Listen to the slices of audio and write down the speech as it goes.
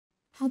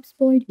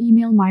HubSpot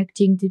email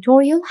marketing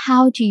tutorial,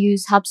 how to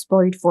use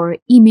HubSpot for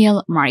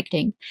email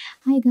marketing.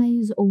 Hi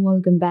guys,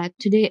 welcome back.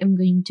 Today I'm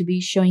going to be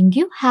showing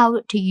you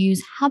how to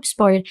use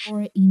HubSpot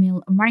for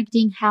email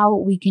marketing, how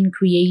we can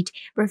create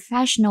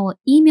professional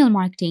email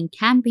marketing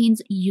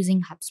campaigns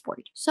using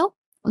HubSpot. So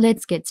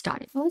let's get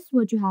started. First,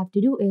 what you have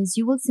to do is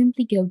you will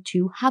simply go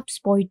to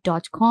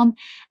HubSpot.com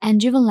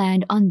and you will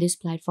land on this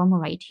platform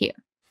right here.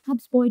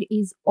 HubSpot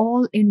is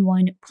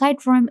all-in-one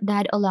platform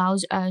that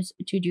allows us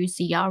to do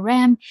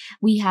CRM.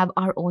 We have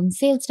our own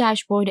sales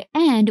dashboard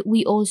and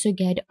we also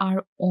get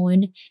our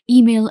own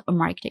email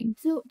marketing.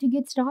 So to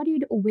get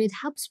started with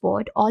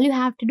HubSpot, all you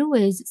have to do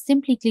is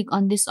simply click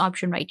on this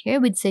option right here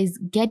which says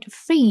get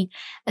free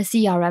a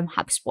CRM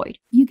HubSpot.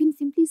 You can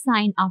simply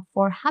sign up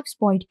for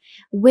HubSpot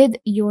with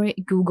your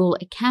Google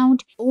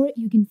account, or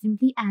you can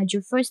simply add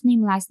your first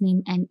name, last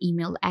name, and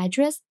email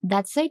address.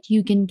 That's it.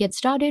 You can get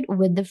started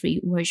with the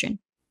free version.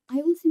 I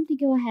will simply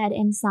go ahead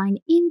and sign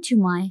into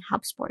my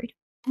HubSpot.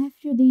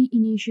 After the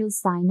initial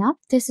sign up,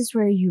 this is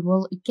where you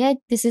will get,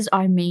 this is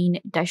our main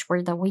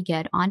dashboard that we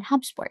get on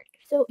HubSpot.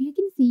 So you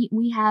can see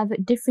we have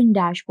different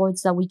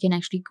dashboards that we can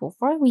actually go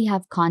for. We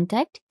have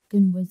contact,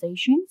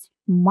 conversations,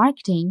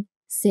 marketing,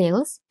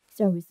 sales,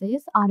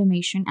 services,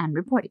 automation, and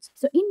reports.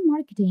 So in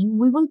marketing,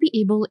 we will be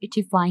able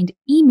to find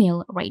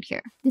email right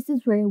here. This is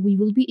where we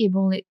will be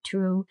able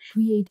to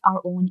create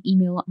our own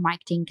email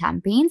marketing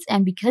campaigns.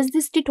 And because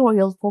this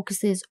tutorial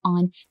focuses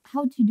on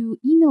how to do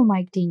email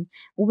marketing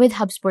with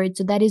HubSpot,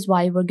 so that is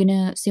why we're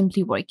gonna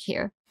simply work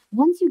here.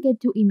 Once you get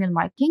to email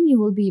marketing, you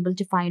will be able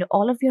to find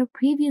all of your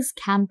previous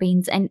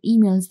campaigns and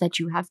emails that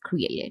you have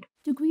created.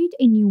 To create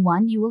a new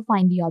one, you will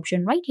find the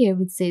option right here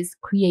which says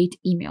create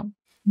email.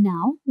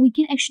 Now, we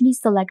can actually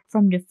select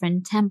from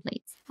different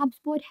templates.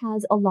 HubSpot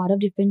has a lot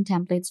of different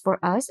templates for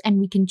us and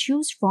we can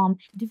choose from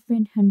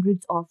different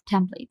hundreds of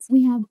templates.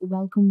 We have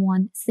welcome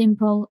one,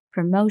 simple,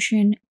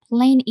 promotion,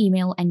 plain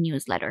email, and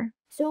newsletter.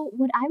 So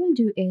what I will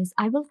do is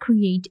I will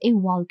create a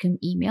welcome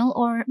email,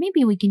 or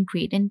maybe we can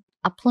create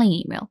a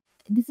plain email.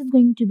 This is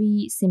going to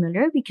be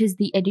similar because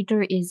the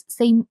editor is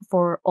same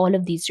for all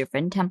of these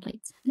different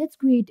templates. Let's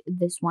create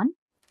this one.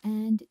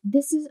 And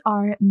this is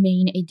our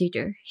main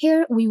editor.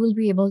 Here we will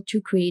be able to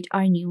create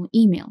our new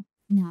email.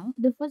 Now,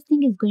 the first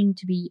thing is going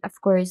to be,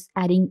 of course,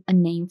 adding a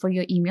name for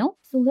your email.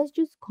 So let's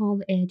just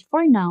call it,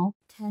 for now,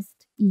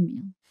 test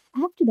email.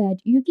 After that,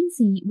 you can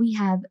see we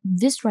have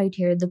this right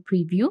here, the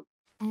preview.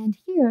 And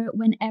here,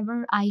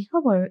 whenever I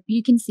hover,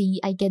 you can see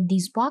I get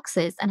these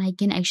boxes and I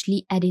can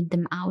actually edit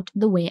them out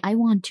the way I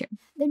want to.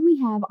 Then we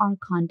have our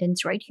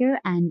contents right here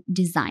and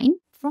design.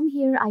 From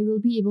here, I will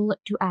be able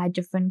to add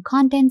different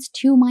contents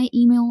to my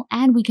email,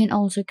 and we can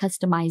also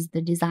customize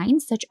the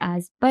designs such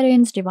as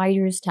buttons,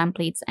 dividers,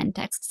 templates, and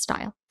text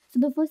style. So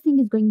the first thing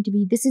is going to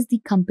be, this is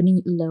the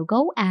company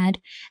logo,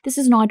 and this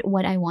is not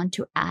what I want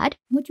to add.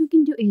 What you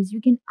can do is you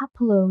can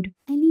upload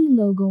any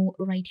logo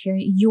right here,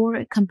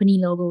 your company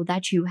logo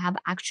that you have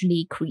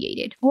actually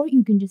created, or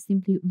you can just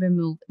simply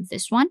remove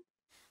this one.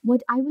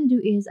 What I will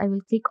do is I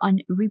will click on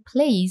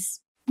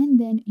replace, and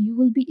then you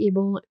will be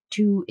able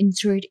to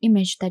insert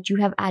image that you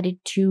have added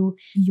to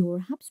your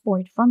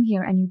HubSpot from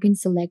here, and you can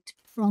select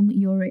from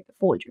your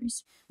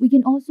folders. We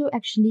can also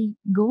actually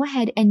go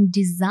ahead and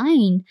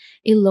design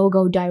a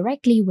logo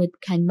directly with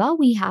Canva.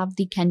 We have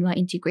the Canva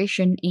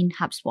integration in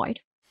HubSpot.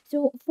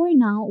 So for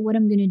now, what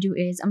I'm going to do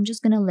is I'm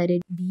just going to let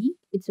it be.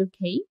 It's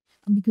okay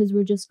because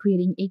we're just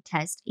creating a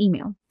test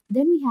email.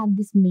 Then we have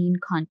this main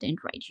content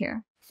right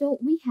here. So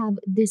we have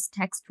this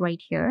text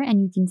right here,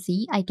 and you can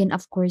see I can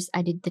of course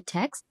edit the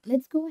text.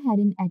 Let's go ahead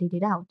and edit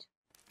it out.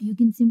 You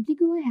can simply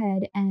go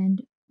ahead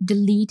and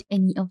delete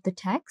any of the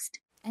text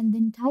and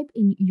then type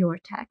in your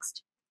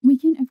text. We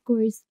can of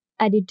course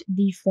edit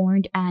the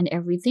font and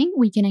everything.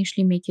 We can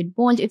actually make it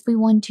bold if we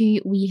want to.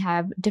 We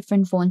have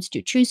different fonts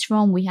to choose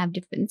from. We have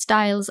different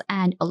styles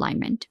and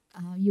alignment.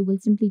 You will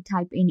simply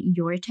type in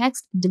your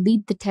text,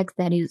 delete the text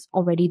that is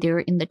already there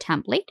in the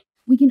template.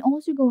 We can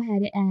also go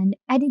ahead and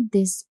edit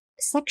this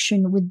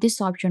section with this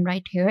option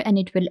right here, and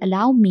it will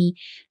allow me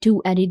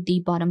to edit the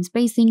bottom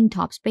spacing,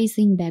 top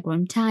spacing,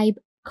 background type,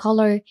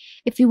 color.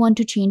 If you want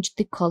to change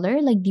the color,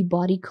 like the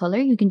body color,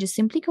 you can just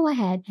simply go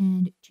ahead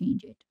and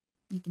change it.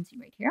 You can see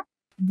right here.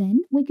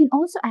 Then we can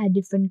also add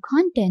different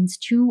contents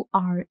to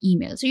our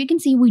email. So you can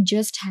see we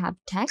just have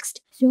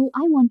text. So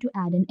I want to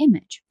add an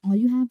image. All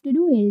you have to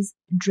do is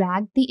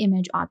drag the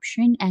image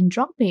option and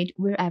drop it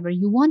wherever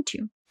you want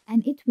to,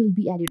 and it will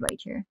be added right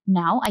here.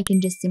 Now I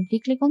can just simply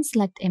click on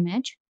select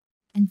image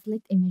and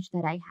select image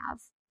that I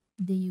have.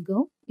 There you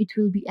go. It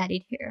will be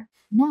added here.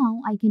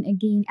 Now I can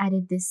again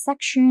edit this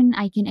section.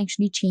 I can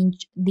actually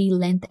change the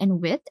length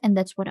and width, and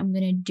that's what I'm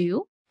going to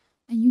do.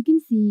 And you can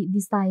see the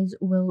size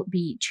will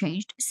be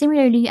changed.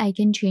 Similarly, I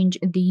can change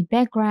the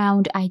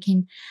background. I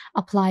can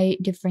apply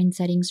different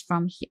settings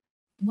from here.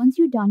 Once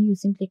you're done, you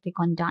simply click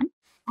on done.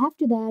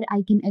 After that,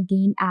 I can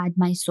again add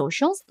my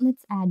socials.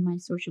 Let's add my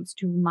socials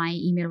to my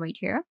email right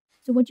here.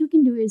 So what you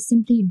can do is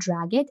simply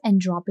drag it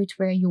and drop it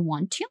where you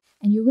want to,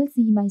 and you will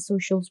see my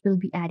socials will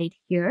be added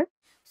here.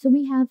 So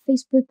we have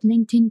Facebook,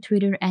 LinkedIn,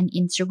 Twitter, and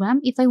Instagram.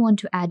 If I want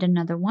to add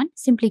another one,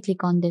 simply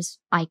click on this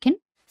icon,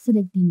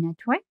 select the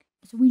network.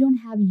 So we don't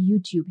have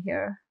YouTube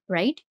here,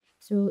 right?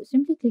 So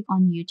simply click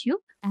on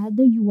YouTube, add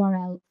the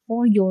URL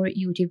for your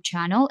YouTube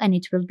channel, and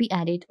it will be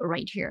added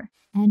right here.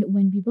 And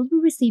when people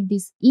will receive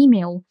this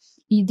email,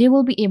 they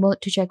will be able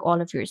to check all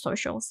of your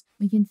socials.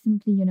 We can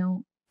simply,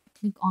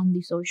 click on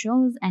the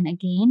socials, and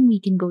again, we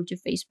can go to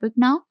Facebook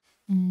now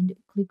and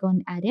click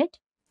on edit.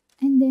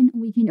 And then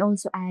we can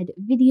also add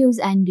videos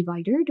and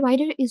divider.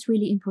 Divider is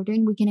really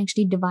important. We can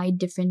actually divide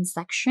different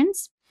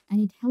sections, and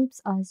it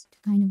helps us to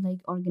kind of like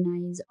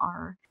organize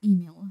our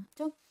email.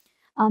 So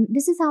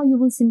this is how you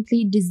will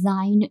simply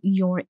design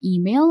your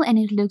email, and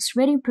it looks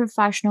very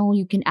professional.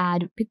 You can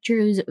add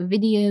pictures,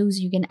 videos,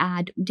 you can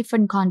add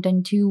different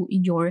content to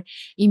your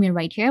email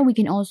right here. We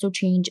can also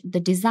change the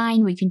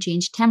design, we can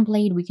change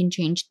template, we can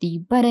change the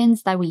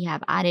buttons that we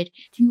have added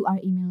to our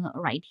email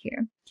right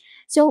here.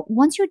 So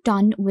once you're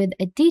done with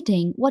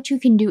editing, what you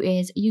can do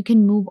is you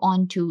can move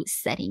on to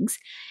settings.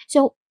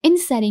 So in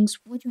settings,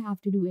 what you have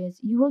to do is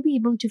you will be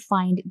able to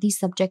find the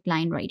subject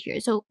line right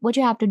here. So what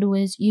you have to do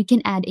is you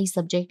can add a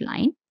subject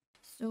line.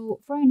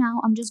 So for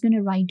now, I'm just going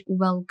to write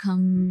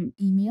welcome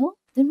email.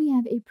 Then we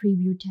have a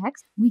preview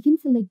text. We can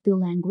select the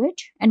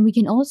language, and we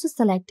can also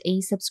select a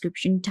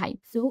subscription type.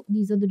 So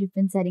these are the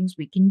different settings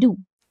we can do.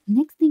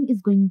 Next thing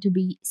is going to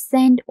be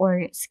send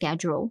or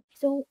schedule.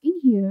 So in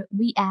here,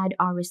 we add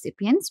our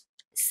recipients,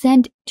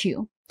 send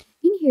to.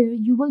 In here,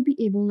 you will be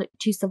able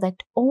to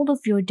select all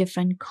of your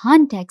different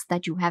contacts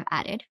that you have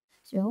added.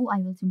 So I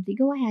will simply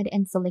go ahead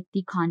and select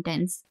the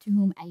contents to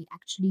whom I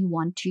actually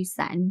want to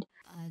send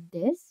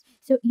this.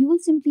 So you will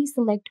simply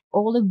select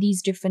all of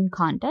these different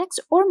contacts,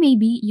 or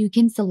maybe you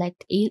can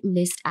select a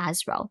list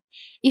as well.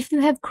 If you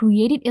have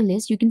created a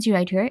list, you can see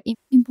right here,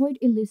 import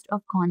a list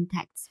of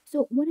contacts.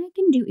 So what I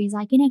can do is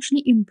I can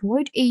actually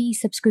import a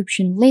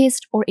subscription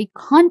list or a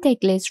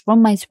contact list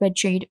from my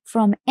spreadsheet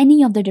from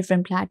any of the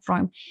different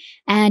platform,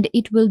 and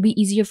it will be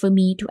easier for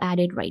me to add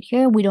it right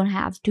here. We don't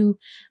have to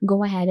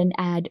go ahead and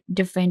add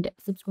different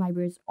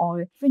subscribers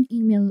or different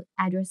email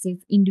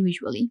addresses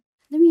individually.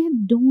 Then we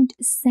have don't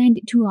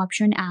send to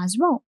option as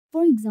well.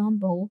 For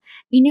example,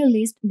 in a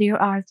list,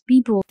 there are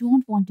people who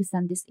don't want to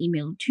send this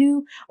email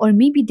to, or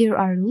maybe there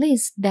are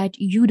lists that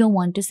you don't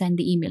want to send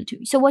the email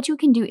to. So what you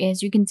can do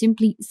is you can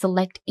simply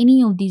select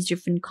any of these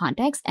different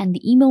contacts, and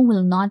the email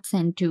will not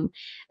send to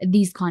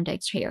these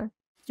contacts here.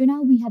 So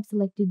now we have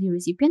selected the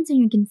recipients, and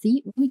you can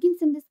see we can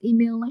send this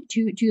email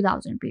to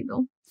 2,000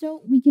 people.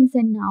 So we can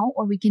send now,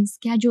 or we can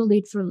schedule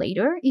it for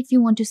later. If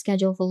you want to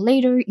schedule for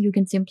later, you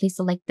can simply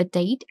select the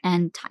date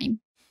and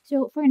time.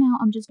 So for now,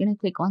 I'm just going to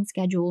click on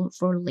schedule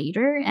for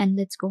later, and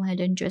let's go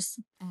ahead and just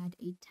add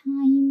a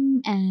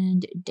time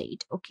and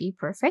date. Okay,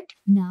 perfect.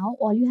 Now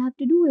all you have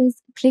to do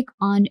is click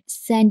on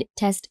send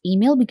test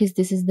email, because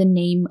this is the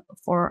name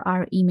for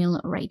our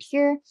email right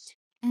here.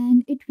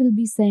 And it will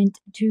be sent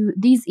to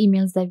these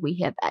emails that we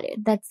have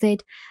added. That's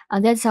it.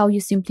 That's how you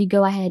simply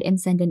go ahead and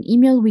send an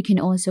email. We can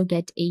also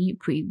get a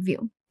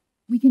preview.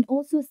 We can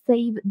also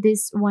save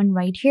this one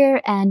right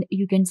here, and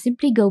you can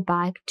simply go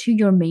back to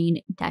your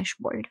main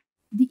dashboard.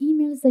 The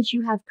emails that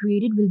you have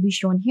created will be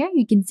shown here.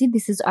 You can see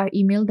this is our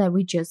email that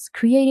we just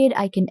created.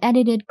 I can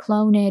edit it,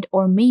 clone it,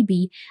 or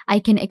maybe I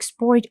can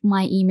export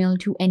my email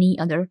to any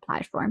other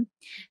platform.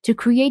 To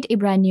create a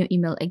brand new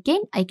email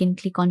again, I can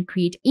click on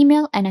create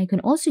email, and I can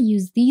also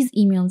use these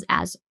emails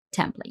as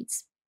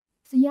templates.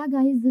 So yeah,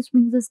 guys, this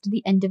brings us to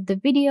the end of the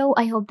video.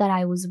 I hope that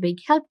I was a big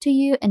help to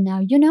you, and now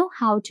you know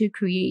how to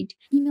create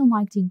email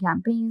marketing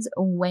campaigns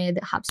with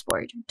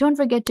HubSpot. Don't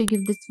forget to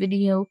give this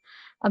video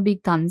a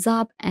big thumbs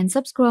up and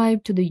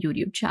subscribe to the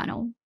YouTube channel.